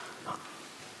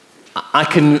I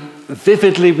can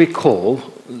vividly recall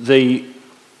the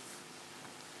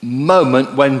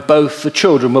moment when both the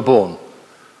children were born.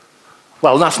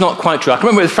 Well, that's not quite true. I can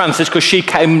remember with Frances because she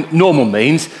came normal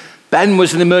means. Ben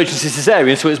was an emergency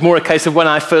cesarean, so it was more a case of when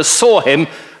I first saw him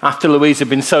after Louise had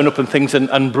been sewn up and things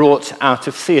and brought out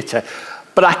of theatre.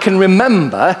 But I can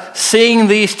remember seeing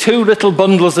these two little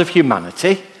bundles of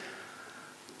humanity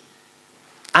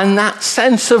and that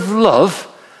sense of love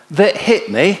that hit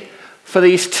me for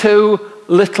these two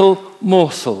little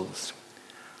morsels.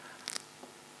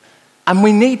 And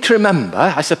we need to remember,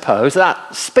 I suppose,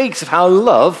 that speaks of how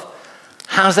love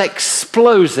has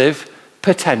explosive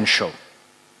potential.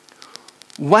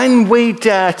 When we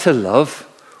dare to love,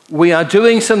 we are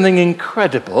doing something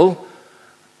incredible,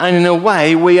 and in a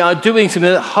way, we are doing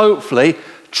something that hopefully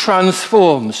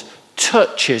transforms,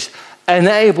 touches,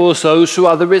 enables those who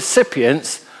are the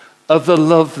recipients of the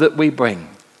love that we bring.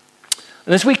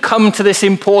 And as we come to this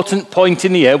important point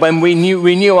in the year when we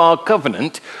renew our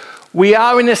covenant, we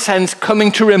are in a sense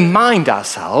coming to remind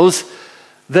ourselves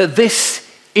that this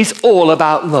is all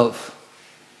about love.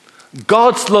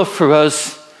 God's love for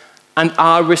us and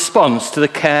our response to the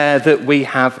care that we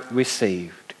have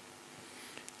received.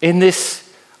 In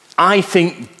this, I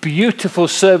think, beautiful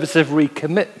service of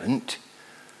recommitment,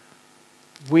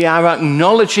 we are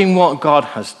acknowledging what God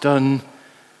has done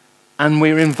and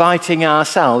we're inviting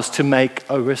ourselves to make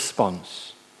a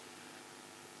response,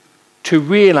 to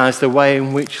realize the way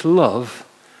in which love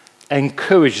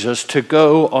encourages us to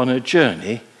go on a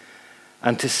journey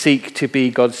and to seek to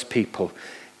be God's people.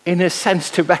 In a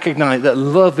sense, to recognize that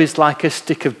love is like a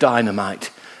stick of dynamite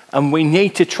and we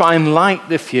need to try and light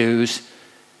the fuse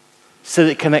so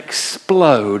that it can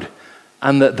explode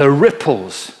and that the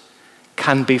ripples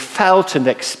can be felt and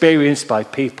experienced by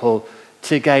people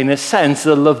to gain a sense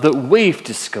of the love that we've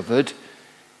discovered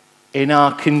in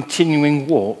our continuing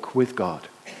walk with God.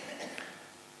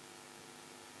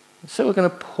 So we're going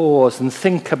to pause and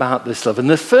think about this love. And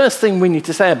the first thing we need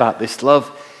to say about this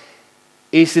love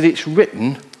is that it's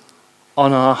written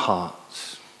on our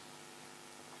hearts.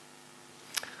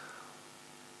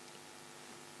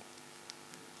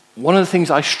 One of the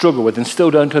things I struggle with and still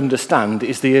don't understand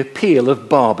is the appeal of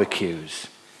barbecues.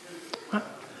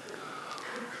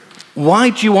 Why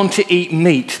do you want to eat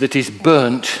meat that is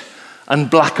burnt and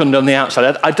blackened on the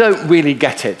outside? I don't really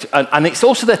get it. And it's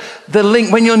also the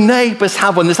link, when your neighbours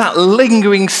have one, there's that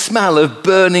lingering smell of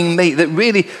burning meat that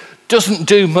really doesn't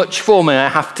do much for me, I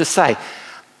have to say.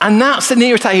 And that's the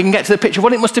nearest I can get to the picture of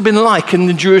what it must have been like in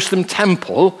the Jerusalem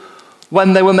temple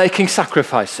when they were making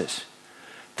sacrifices.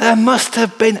 There must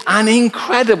have been an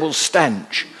incredible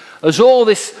stench as all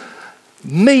this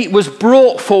meat was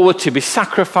brought forward to be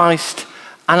sacrificed.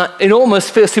 And it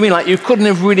almost feels to me like you couldn't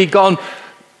have really gone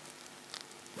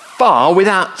far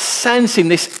without sensing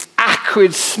this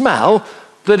acrid smell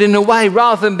that in a way,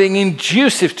 rather than being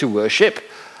inducive to worship,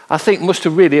 I think must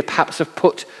have really perhaps have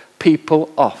put people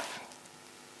off.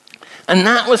 And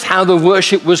that was how the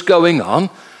worship was going on.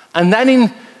 And then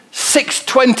in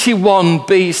 621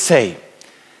 BC,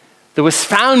 there was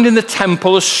found in the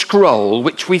temple a scroll,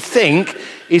 which we think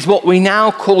is what we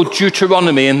now call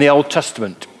Deuteronomy in the Old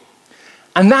Testament.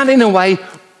 And that, in a way,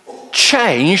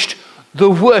 changed the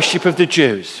worship of the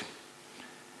Jews.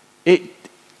 It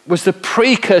was the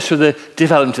precursor of the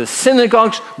development of the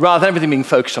synagogues, rather than everything being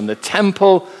focused on the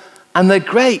temple. And the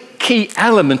great key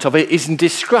element of it is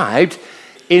described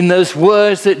in those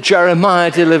words that Jeremiah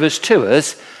delivers to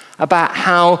us about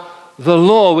how the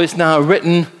law is now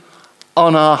written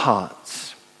on our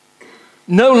hearts.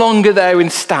 No longer there in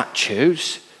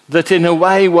statutes that in a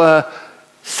way were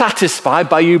satisfied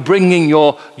by you bringing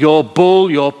your bull,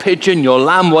 your pigeon, your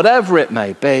lamb, whatever it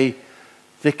may be.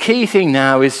 The key thing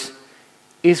now is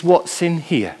what's in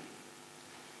here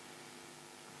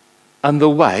and the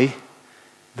way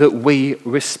that we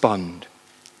respond.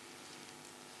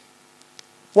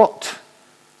 What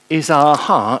is our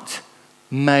heart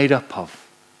made up of?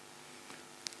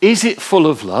 Is it full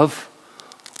of love,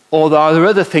 or are there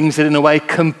other things that in a way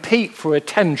compete for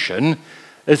attention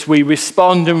as we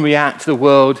respond and react to the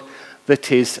world that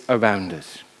is around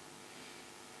us?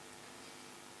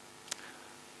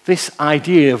 This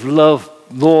idea of love,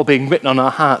 law being written on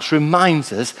our hearts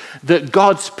reminds us that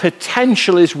God's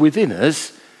potential is within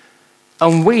us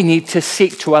and we need to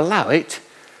seek to allow it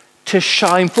to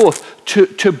shine forth,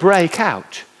 to break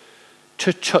out,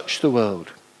 to touch the world.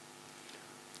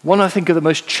 One, I think, of the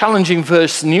most challenging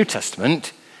verse in the New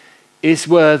Testament is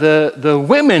where the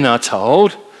women are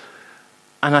told,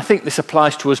 and I think this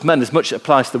applies to us men as much as it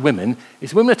applies to the women,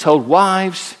 is women are told,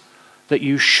 wives, that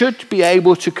you should be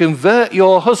able to convert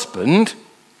your husband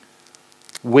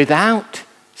without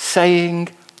saying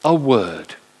a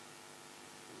word.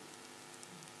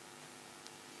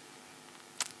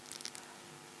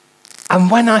 And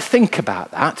when I think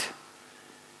about that,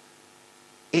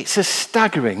 it's a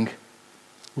staggering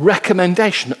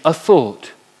recommendation, a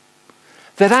thought,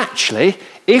 that actually,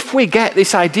 if we get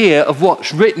this idea of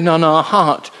what's written on our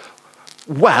heart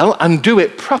well and do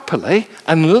it properly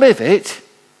and live it,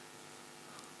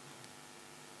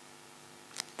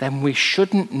 then we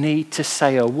shouldn't need to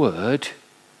say a word,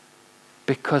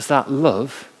 because that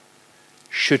love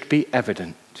should be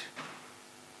evident.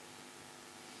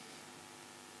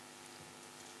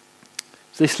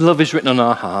 This love is written on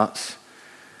our hearts,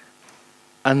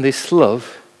 and this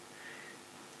love,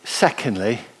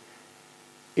 secondly,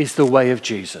 is the way of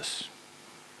Jesus.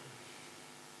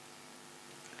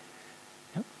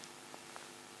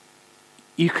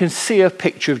 You can see a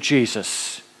picture of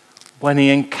Jesus when he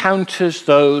encounters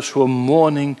those who are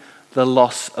mourning the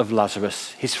loss of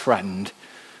Lazarus, his friend.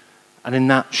 And in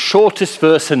that shortest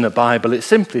verse in the Bible, it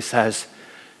simply says,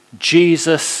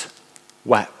 Jesus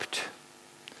wept.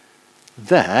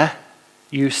 There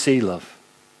you see love.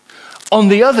 On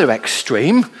the other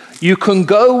extreme, you can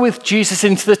go with Jesus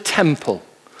into the temple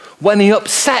when he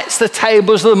upsets the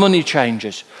tables of the money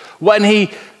changers, when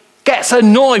he gets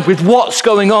annoyed with what's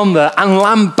going on there and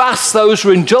lambasts those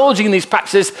who are indulging in these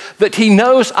practices that he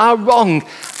knows are wrong.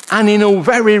 And in a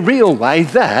very real way,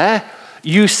 there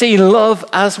you see love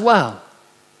as well,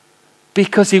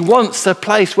 because he wants the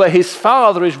place where his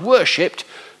Father is worshipped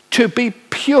to be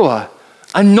pure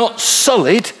and not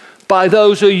sullied by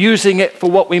those who are using it for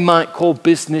what we might call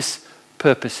business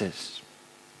purposes.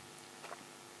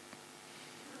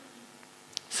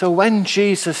 So when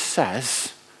Jesus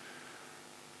says,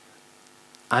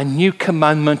 "A new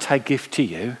commandment I give to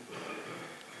you,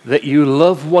 that you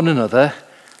love one another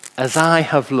as I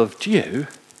have loved you,"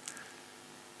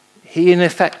 he in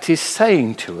effect is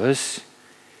saying to us,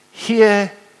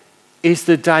 here is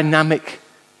the dynamic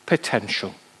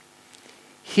potential.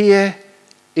 Here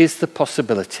is the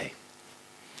possibility.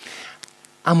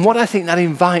 And what I think that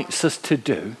invites us to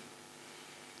do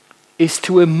is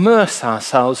to immerse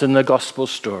ourselves in the gospel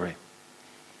story.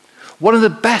 One of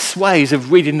the best ways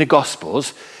of reading the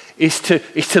Gospels is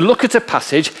to look at a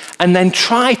passage and then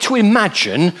try to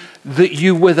imagine that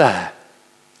you were there.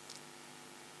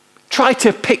 Try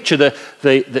to picture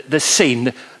the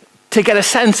scene, to get a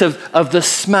sense of the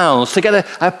smells, to get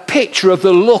a picture of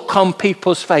the look on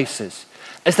people's faces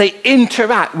as they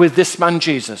interact with this man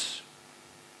Jesus,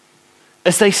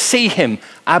 as they see him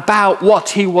about what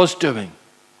he was doing.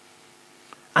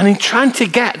 And in trying to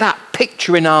get that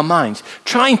picture in our minds,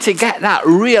 trying to get that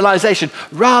realization,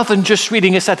 rather than just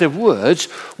reading a set of words,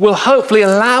 will hopefully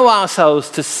allow ourselves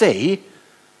to see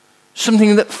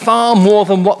something that far more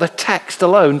than what the text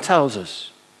alone tells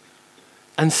us,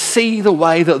 and see the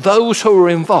way that those who are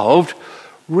involved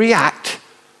react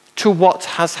to what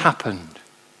has happened.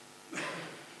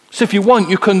 So if you want,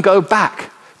 you can go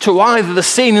back to either the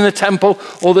scene in the temple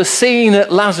or the scene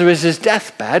at Lazarus'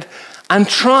 deathbed and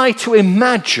try to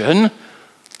imagine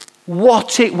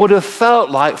what it would have felt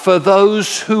like for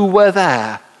those who were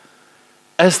there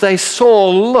as they saw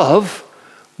love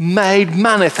made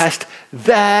manifest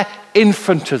there in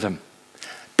front of them.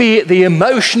 Be it the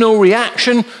emotional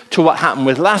reaction to what happened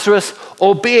with Lazarus,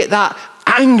 or be it that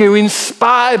anger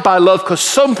inspired by love because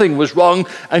something was wrong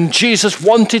and Jesus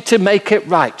wanted to make it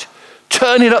right.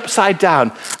 Turn it upside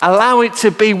down. Allow it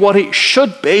to be what it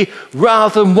should be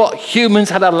rather than what humans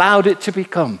had allowed it to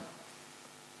become.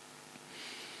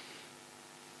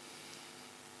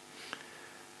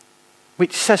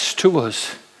 Which says to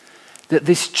us that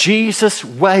this Jesus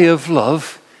way of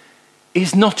love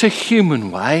is not a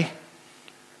human way.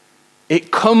 It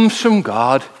comes from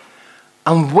God,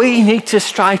 and we need to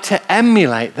strive to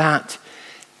emulate that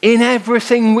in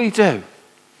everything we do.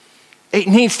 It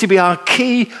needs to be our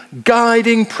key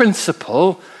guiding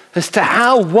principle as to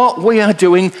how what we are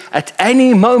doing at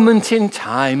any moment in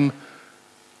time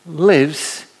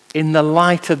lives in the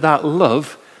light of that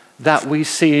love that we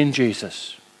see in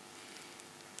Jesus.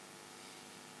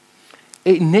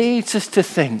 It needs us to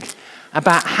think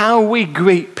about how we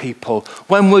greet people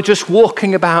when we're just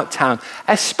walking about town,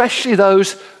 especially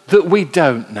those that we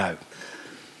don't know.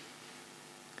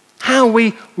 How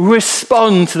we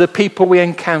respond to the people we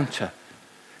encounter.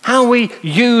 How we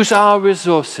use our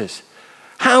resources.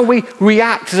 How we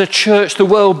react as a church to the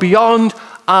world beyond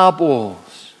our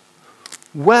walls.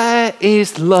 Where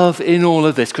is love in all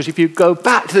of this? Because if you go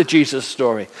back to the Jesus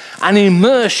story and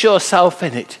immerse yourself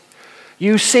in it,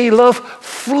 you see love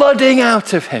flooding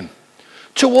out of him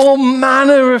to all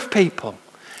manner of people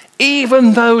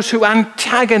even those who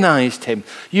antagonized him.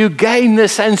 You gain the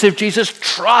sense of Jesus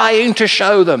trying to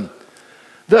show them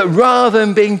that rather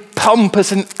than being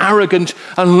pompous and arrogant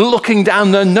and looking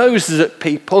down their noses at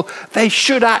people, they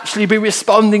should actually be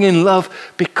responding in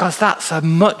love, because that's a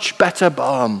much better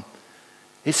balm.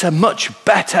 It's a much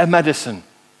better medicine.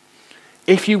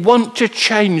 If you want to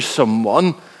change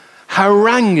someone,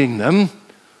 haranguing them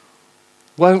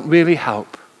won't really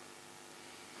help.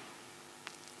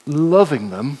 Loving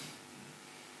them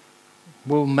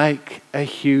will make a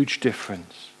huge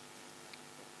difference.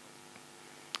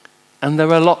 And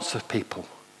there are lots of people,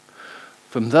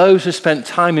 from those who spent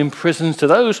time in prisons to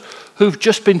those who've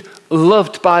just been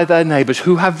loved by their neighbours,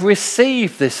 who have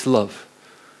received this love.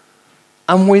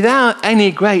 And without any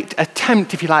great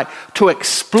attempt, if you like, to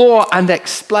explore and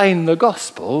explain the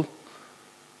gospel,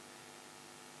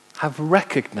 have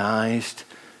recognised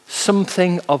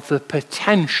something of the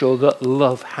potential that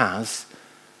love has.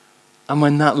 And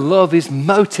when that love is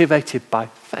motivated by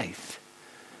faith,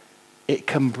 it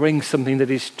can bring something that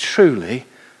is truly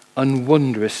and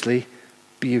wondrously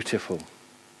beautiful.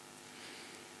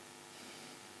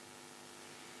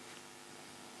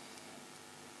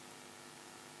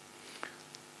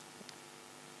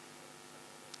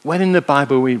 When in the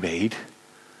Bible we read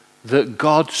that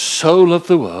God so loved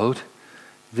the world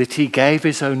that he gave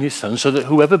his only Son, so that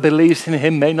whoever believes in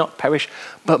him may not perish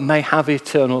but may have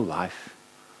eternal life.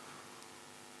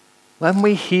 When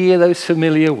we hear those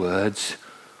familiar words,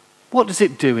 what does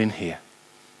it do in here?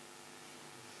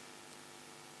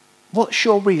 What's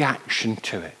your reaction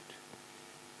to it?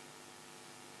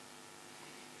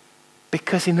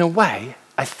 Because in a way,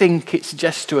 I think it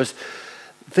suggests to us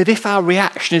that if our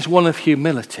reaction is one of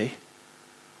humility,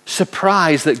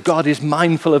 surprise that God is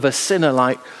mindful of a sinner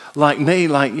like me,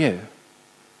 like you,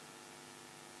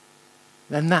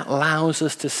 then that allows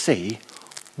us to see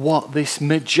what this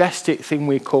majestic thing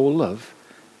we call love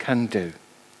can do.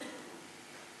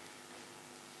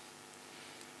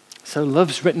 So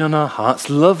love's written on our hearts.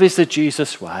 Love is the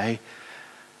Jesus way.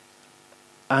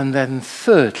 And then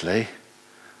thirdly,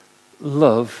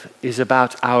 love is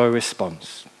about our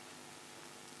response.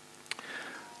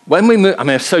 When we moved,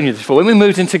 I've shown you this before, when we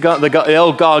moved into the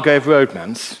old Gargrave Road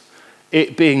manse,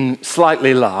 it being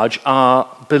slightly large, my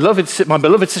beloved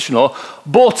sister-in-law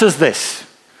bought us this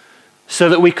so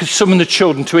that we could summon the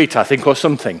children to eat, I think, or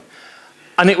something.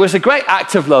 And it was a great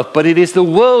act of love, but it is the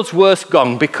world's worst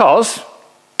gong because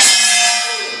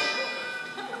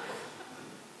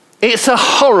it's a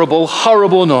horrible,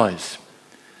 horrible noise.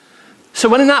 So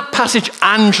when in that passage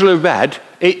Angela read,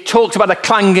 it talked about a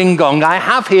clanging gong, I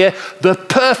have here the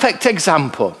perfect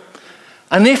example.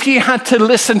 And if you had to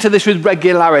listen to this with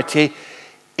regularity,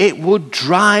 it would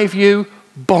drive you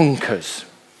bonkers.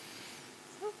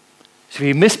 So if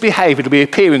you misbehave, it'll be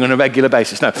appearing on a regular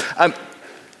basis. No,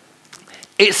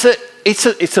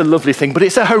 it's a lovely thing, but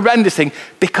it's a horrendous thing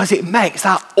because it makes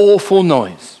that awful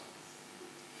noise.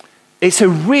 It's a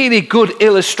really good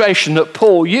illustration that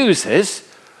Paul uses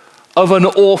of an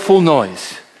awful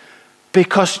noise,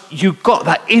 because you got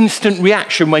that instant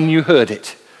reaction when you heard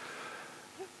it.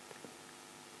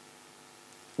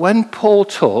 When Paul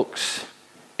talks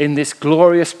in this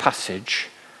glorious passage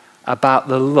about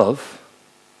the love,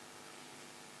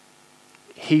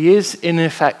 he is in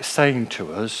effect saying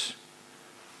to us,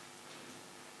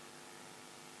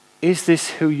 is this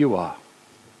who you are?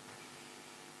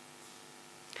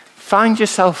 Find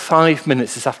yourself 5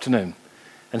 minutes this afternoon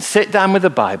and sit down with the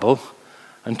Bible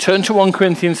and turn to 1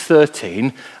 Corinthians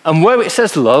 13, and where it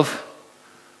says love,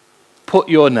 put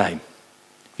your name.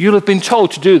 You'll have been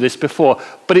told to do this before,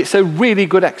 but it's a really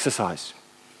good exercise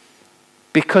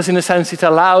because in a sense it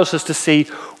allows us to see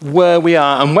where we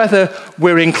are and whether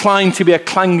we're inclined to be a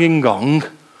clanging gong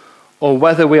or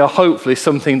whether we are hopefully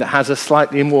something that has a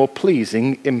slightly more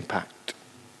pleasing impact.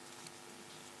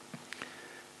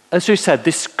 As we said,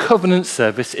 this covenant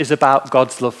service is about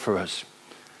God's love for us.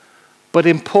 But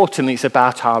importantly, it's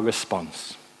about our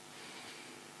response.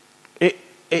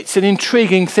 It's an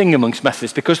intriguing thing amongst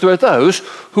Methodists because there are those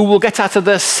who will get out of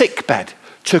their sickbed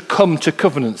to come to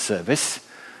covenant service,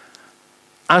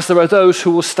 as there are those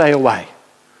who will stay away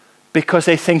because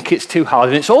they think it's too hard.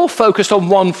 And it's all focused on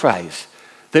one phrase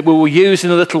that we will use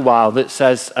in a little while that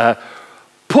says,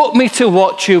 put me to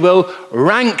what you will,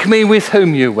 rank me with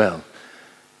whom you will.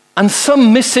 And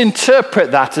some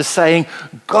misinterpret that as saying,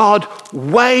 God,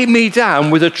 weigh me down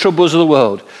with the troubles of the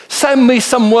world. Send me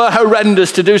somewhere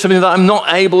horrendous to do something that I'm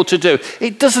not able to do.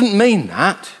 It doesn't mean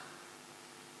that.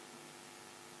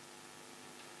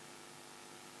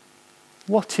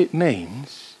 What it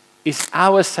means is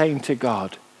our saying to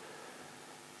God,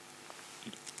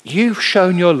 you've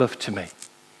shown your love to me.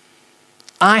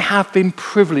 I have been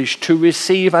privileged to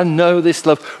receive and know this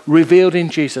love revealed in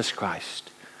Jesus Christ.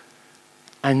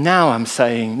 And now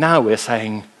we're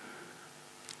saying,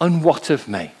 and what of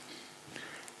me?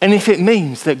 And if it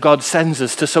means that God sends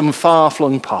us to some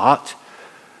far-flung part,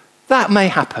 that may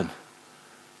happen.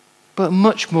 But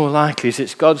much more likely is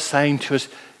it's God saying to us,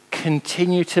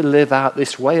 continue to live out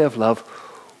this way of love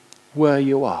where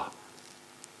you are.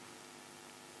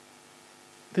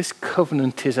 This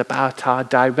covenant is about our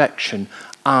direction,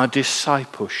 our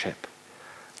discipleship,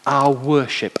 our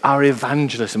worship, our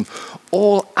evangelism,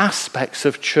 all aspects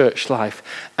of church life,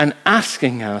 and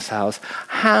asking ourselves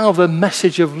how the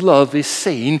message of love is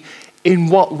seen in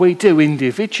what we do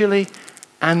individually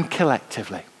and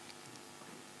collectively.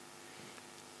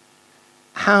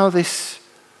 How this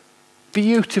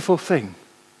beautiful thing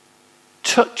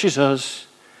touches us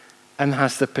and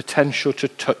has the potential to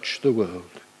touch the world.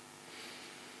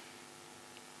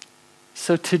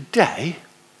 So today,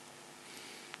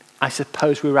 I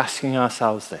suppose we're asking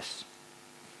ourselves this.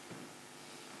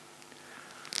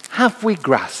 Have we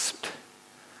grasped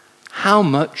how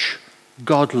much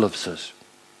God loves us?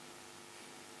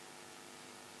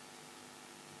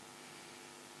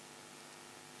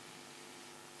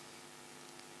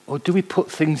 Or do we put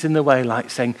things in the way like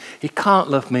saying, he can't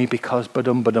love me because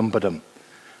ba-dum.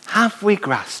 Have we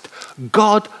grasped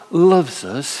God loves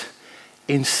us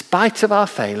in spite of our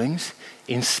failings,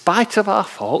 in spite of our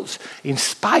faults, in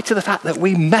spite of the fact that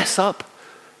we mess up?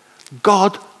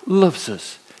 God loves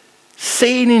us,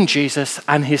 seen in Jesus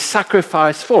and his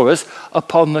sacrifice for us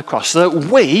upon the cross, so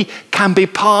that we can be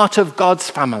part of God's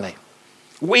family.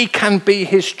 We can be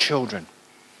his children.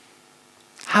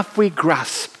 Have we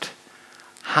grasped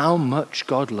how much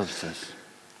God loves us?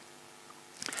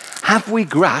 Have we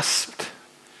grasped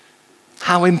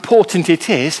how important it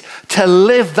is to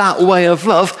live that way of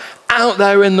love out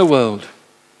there in the world?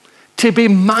 To be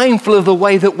mindful of the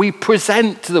way that we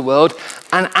present to the world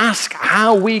and ask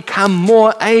how we can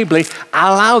more ably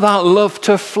allow that love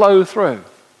to flow through.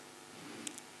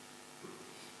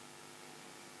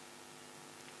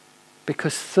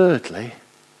 Because thirdly,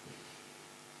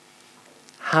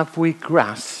 have we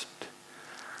grasped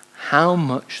how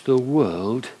much the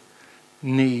world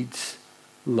needs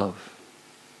love?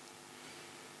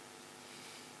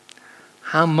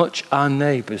 How much our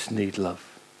neighbours need love?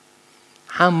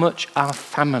 How much our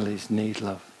families need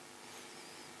love?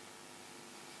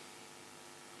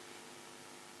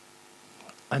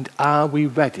 And are we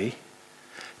ready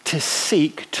to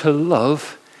seek to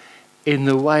love in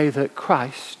the way that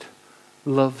Christ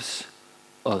loves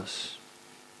us?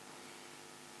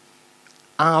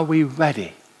 Are we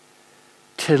ready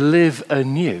to live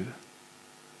anew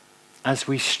as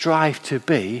we strive to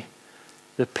be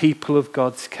the people of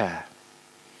God's care?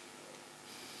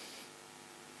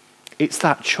 It's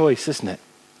that choice, isn't it?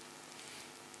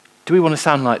 Do we want to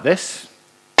sound like this?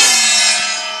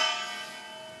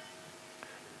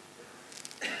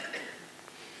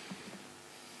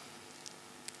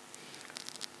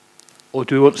 Or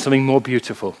do we want something more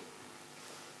beautiful?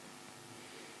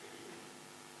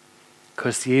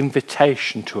 Because the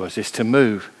invitation to us is to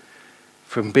move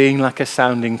from being like a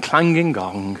sounding, clanging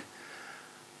gong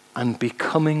and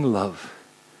becoming love.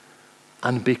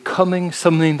 And becoming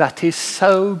something that is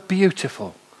so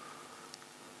beautiful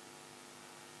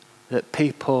that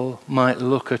people might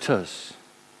look at us,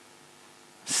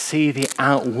 see the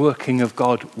outworking of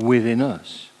God within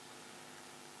us,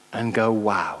 and go,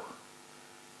 wow,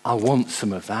 I want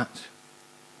some of that.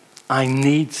 I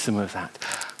need some of that.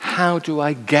 How do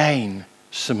I gain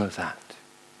some of that?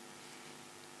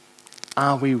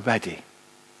 Are we ready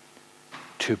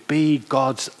to be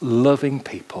God's loving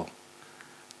people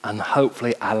and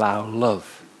hopefully allow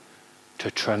love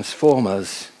to transform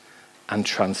us and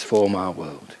transform our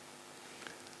world?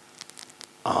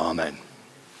 Amen.